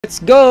Let's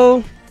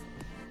go!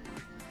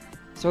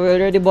 So we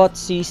already bought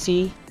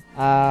Cici.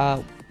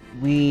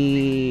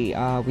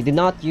 We did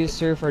not use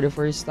her for the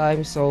first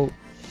time, so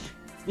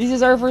this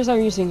is our first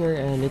time using her,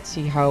 and let's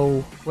see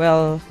how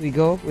well we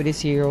go with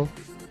this hero.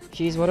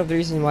 She's one of the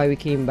reasons why we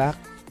came back,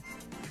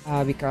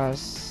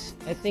 because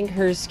I think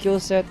her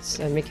skill sets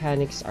and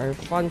mechanics are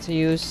fun to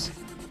use.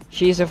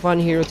 She's a fun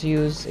hero to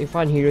use, a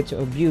fun hero to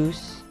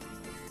abuse,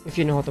 if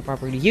you know how to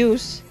properly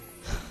use.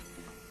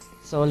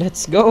 So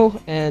let's go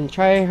and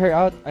try her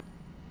out.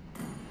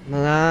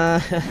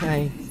 Nice.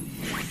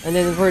 And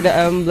then for the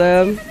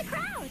emblem,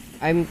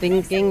 I'm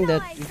thinking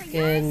that we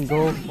can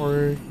go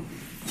for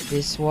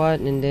this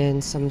one and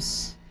then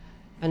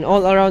an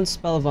all-around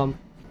spell bump.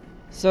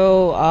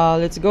 So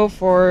let's go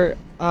for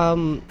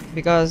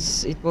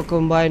because it will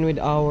combine with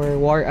our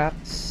war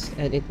axe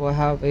and it will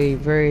have a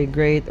very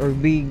great or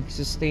big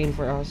sustain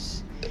for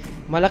us.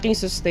 Malaking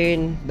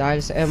sustain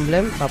dahil sa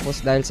emblem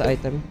tapos dahil sa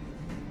item.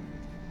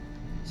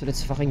 So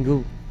let's fucking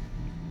go.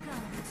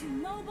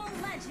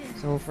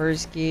 So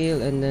first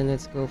skill and then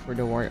let's go for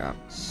the war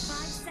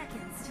axe.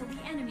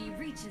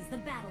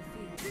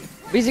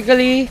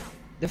 Basically,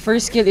 the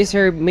first skill is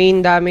her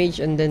main damage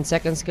and then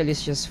second skill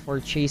is just for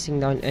chasing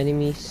down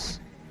enemies.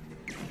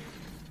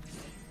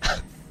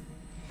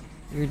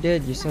 You're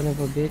dead, you son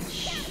of a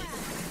bitch.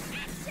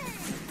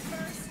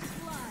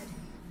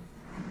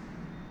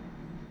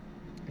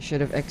 I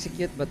should have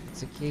executed, but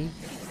it's okay.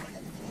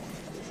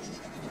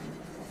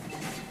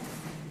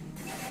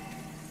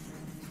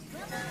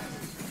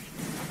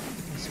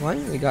 One,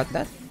 we got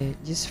that.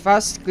 Just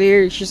fast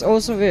clear. She's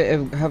also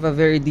have a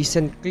very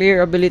decent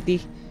clear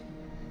ability.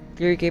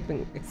 Clear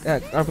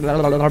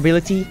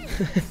ability.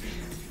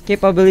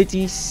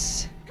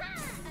 Capabilities.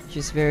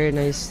 She's very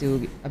nice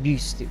to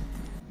abuse too.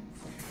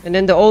 And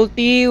then the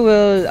ulti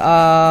will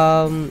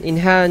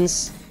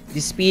enhance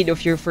the speed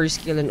of your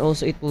first skill, and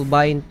also it will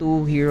bind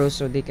two heroes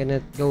so they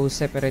cannot go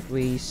separate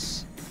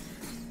ways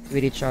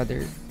with each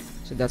other.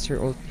 So that's her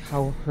ulti,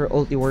 how her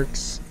ulti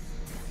works.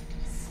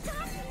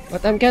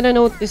 But I'm kind of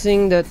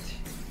noticing that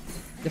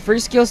the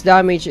first skill's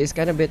damage is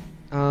kind of bit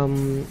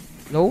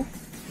low.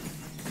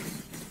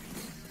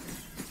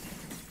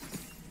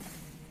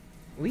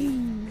 Wee.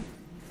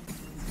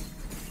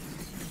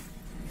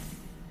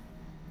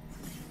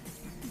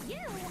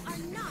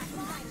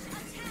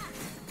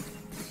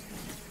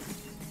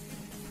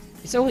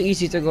 It's so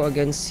easy to go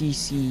against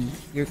Cici,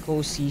 your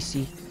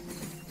co-Cici.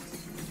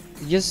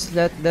 You just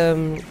let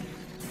them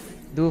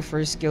do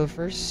first skill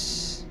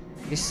first.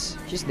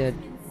 She's dead.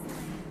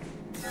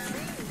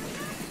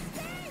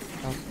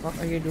 What the fuck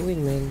are you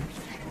doing, man?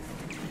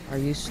 Are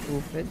you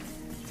stupid?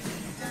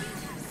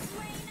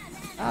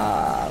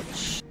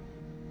 Ouch.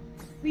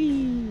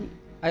 Wee.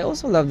 I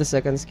also love the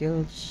second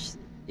skill.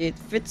 It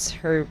fits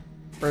her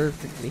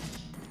perfectly.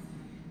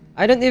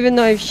 I don't even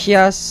know if she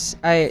has.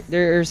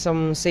 There are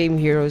some same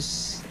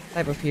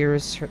type of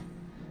heroes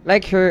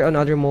like her on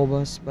other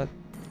MOBAs, but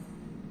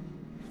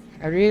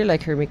I really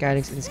like her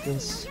mechanics and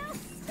skills.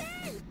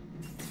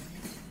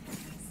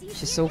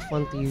 She's so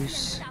fun to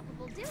use.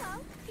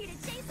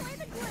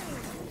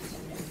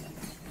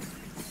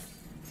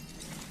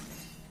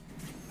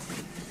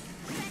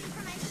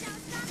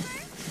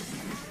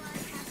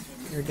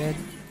 You're dead.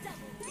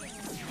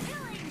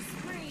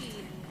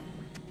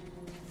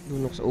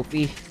 Lunok sa OP.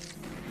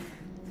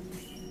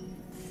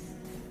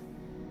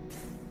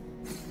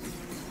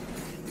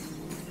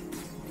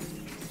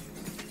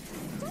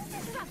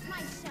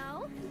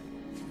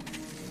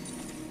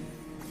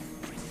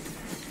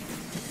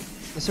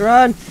 Let's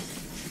run!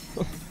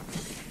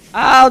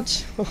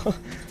 Ouch!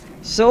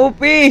 So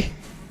OP!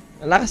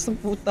 Ang lakas ng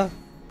puta.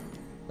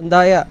 Ang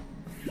daya.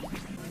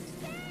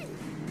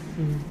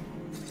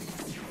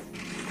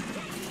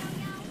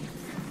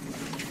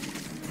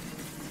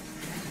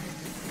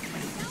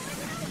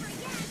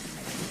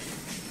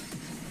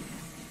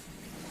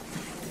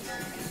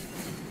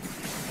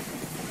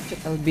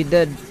 I'll be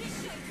dead.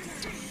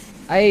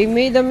 I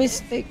made a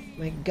mistake.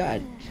 My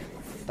god.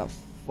 What the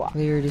fuck?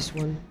 Clear this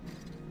one.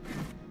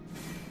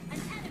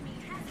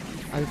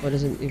 Alpha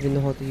doesn't even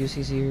know how to use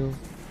his hero.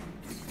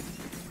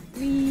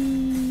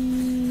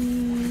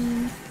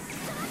 Whee!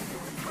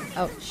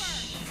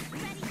 Ouch.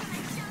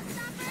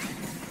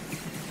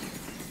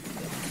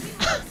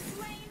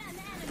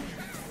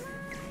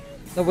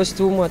 That was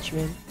too much,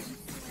 man.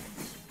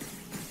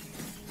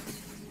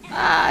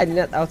 I did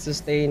not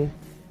out-sustain.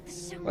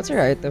 What's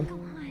her item?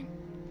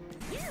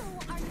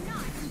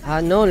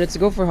 No, let's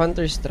go for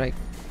Hunter Strike.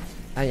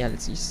 Yeah,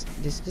 let's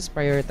just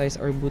prioritize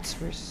our boots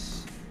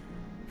first.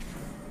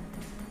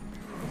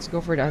 Let's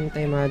go for the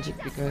anti-magic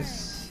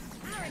because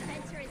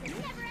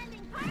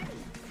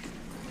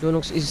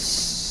Donox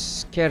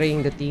is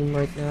carrying the team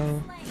right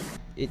now.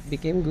 It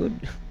became good.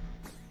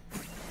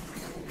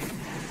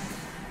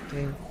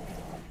 Okay.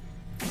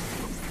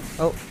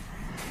 Oh.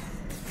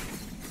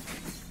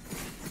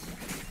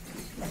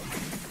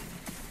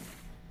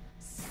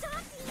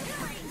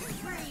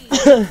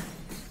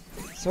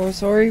 So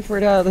sorry for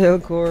that,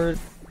 Hellcourt.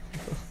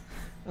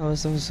 I'm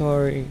so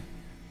sorry.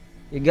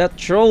 You got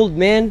trolled,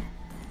 man.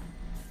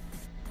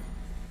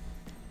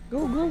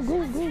 Go, go,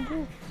 go, go,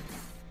 go.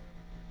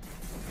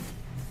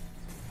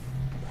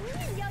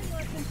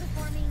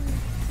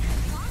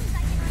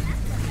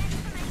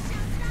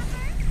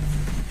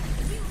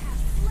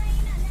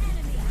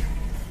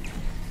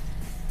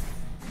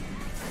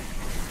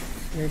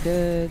 You're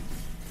good.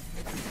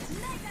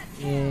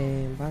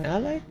 And bang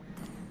ally.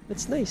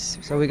 That's nice.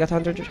 So we got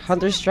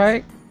Hunter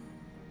Strike.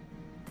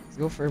 Let's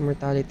go for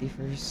Immortality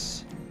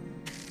first.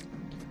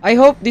 I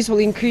hope this will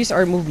increase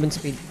our movement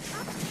speed.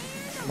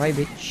 Bye,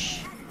 bitch.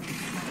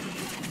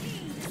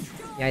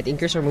 Yeah, it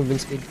increases our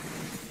movement speed.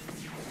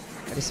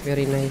 That is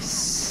very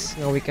nice.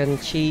 Now we can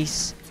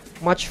chase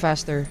much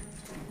faster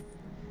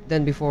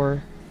than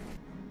before.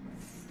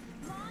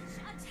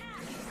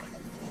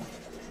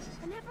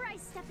 Whenever I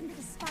step into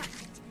the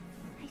spotlight,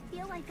 I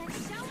feel like I'm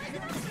showing the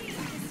team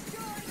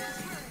destroying the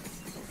turret.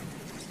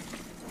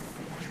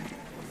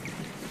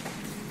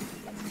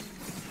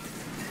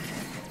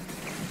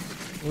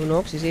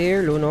 Lunox is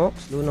here.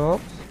 Lunox. Lunox.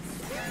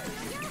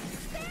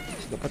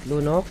 Let's look at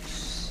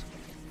Lunox.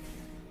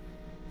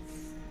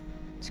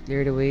 Let's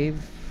clear the wave.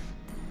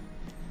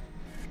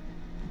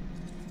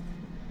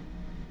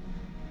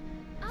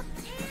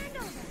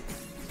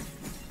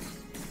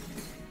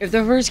 If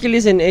the first skill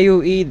is in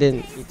AoE,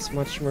 then it's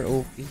much more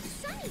OP.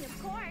 Sunny,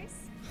 of course.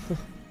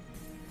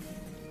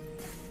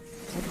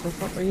 What the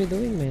fuck are you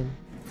doing, man?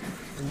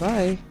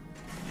 Bye.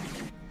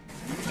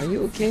 Are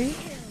you okay?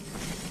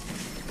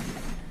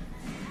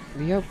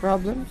 Do you have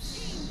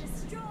problems?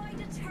 Destroy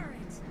the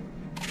turret.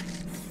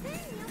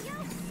 Stay, Yo-Yo,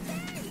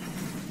 stay.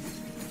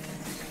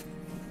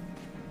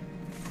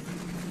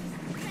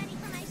 Ready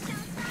for my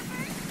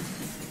showstopper?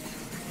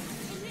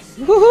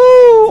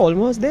 Woohoo!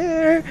 Almost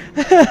there!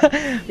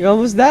 We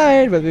almost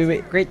died, but we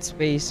made great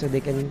space so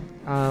they can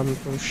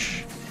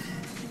push.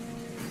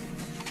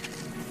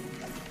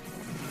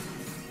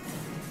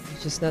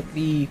 Just not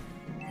be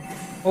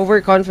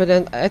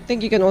overconfident. I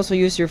think you can also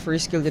use your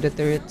first skill to the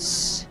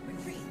turrets.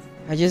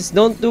 I just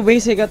don't do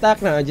basic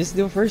attack now, I just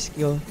do first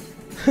skill.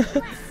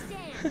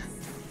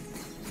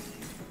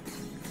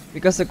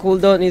 Because the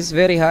cooldown is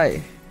very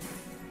high.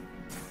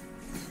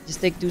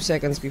 Just take 2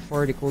 seconds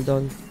before the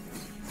cooldown.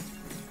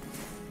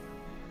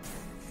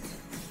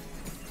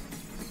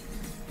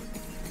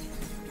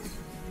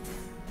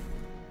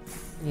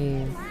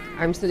 Yeah,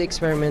 I'm still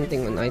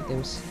experimenting on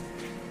items.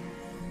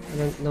 I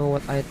don't know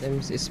what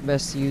items is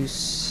best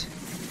use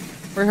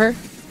for her.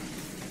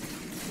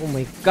 Oh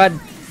my god!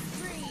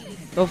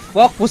 The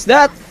fuck was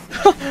that?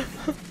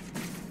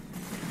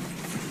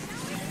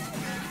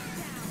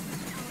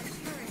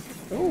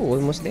 Oh,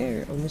 almost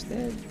there, almost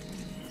dead.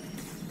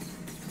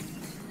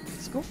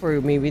 Let's go for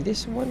maybe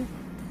this one.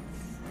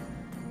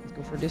 Let's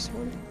go for this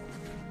one.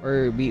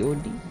 Or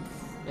BOD.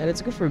 Yeah,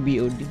 let's go for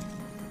BOD.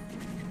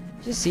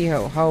 Just see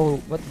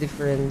what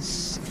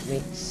difference it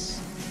makes.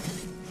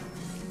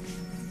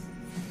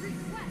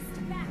 Request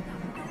backup.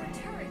 Our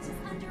turret is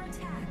under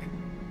attack.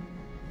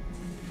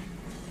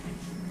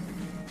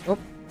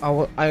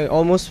 Oh, I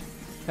almost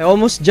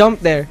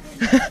jumped there.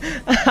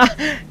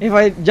 If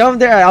I jump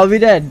there, I'll be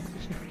dead.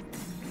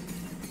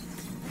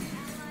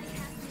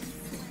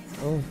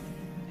 Oh,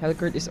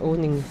 Hellcourt is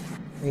owning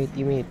my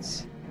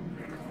teammates.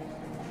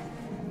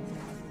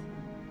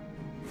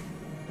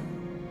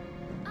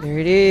 There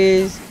it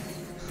is.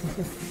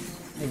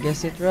 I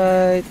guess it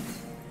right.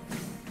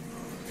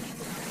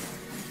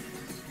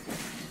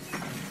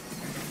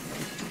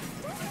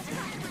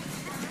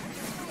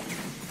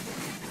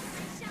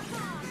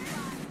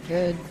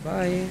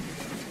 Goodbye.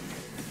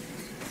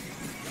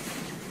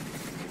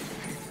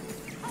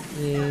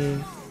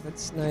 Yeah,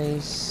 that's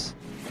nice.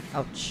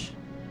 Ouch.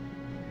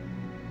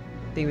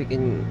 I think we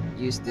can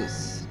use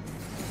this.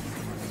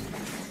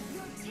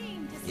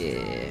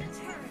 Yeah.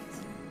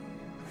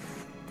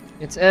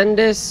 Let's end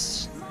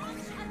this.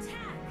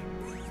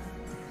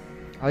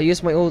 I'll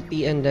use my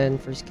ulti and then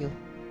first skill.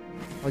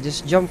 I'll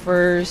just jump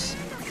first,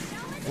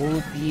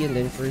 ulti and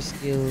then first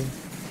skill.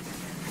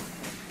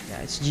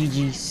 Yeah, it's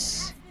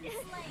GG's.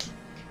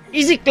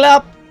 Easy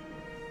clap!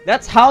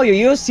 That's how you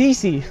use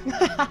Cici.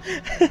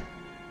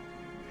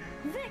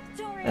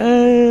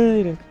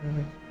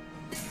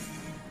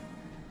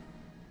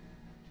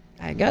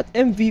 I got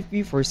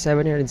MVP for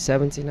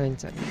 779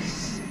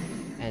 seconds.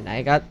 And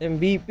I got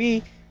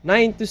MVP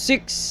 9 to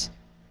 6.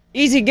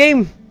 Easy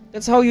game.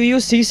 That's how you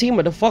use Cici,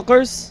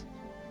 motherfuckers.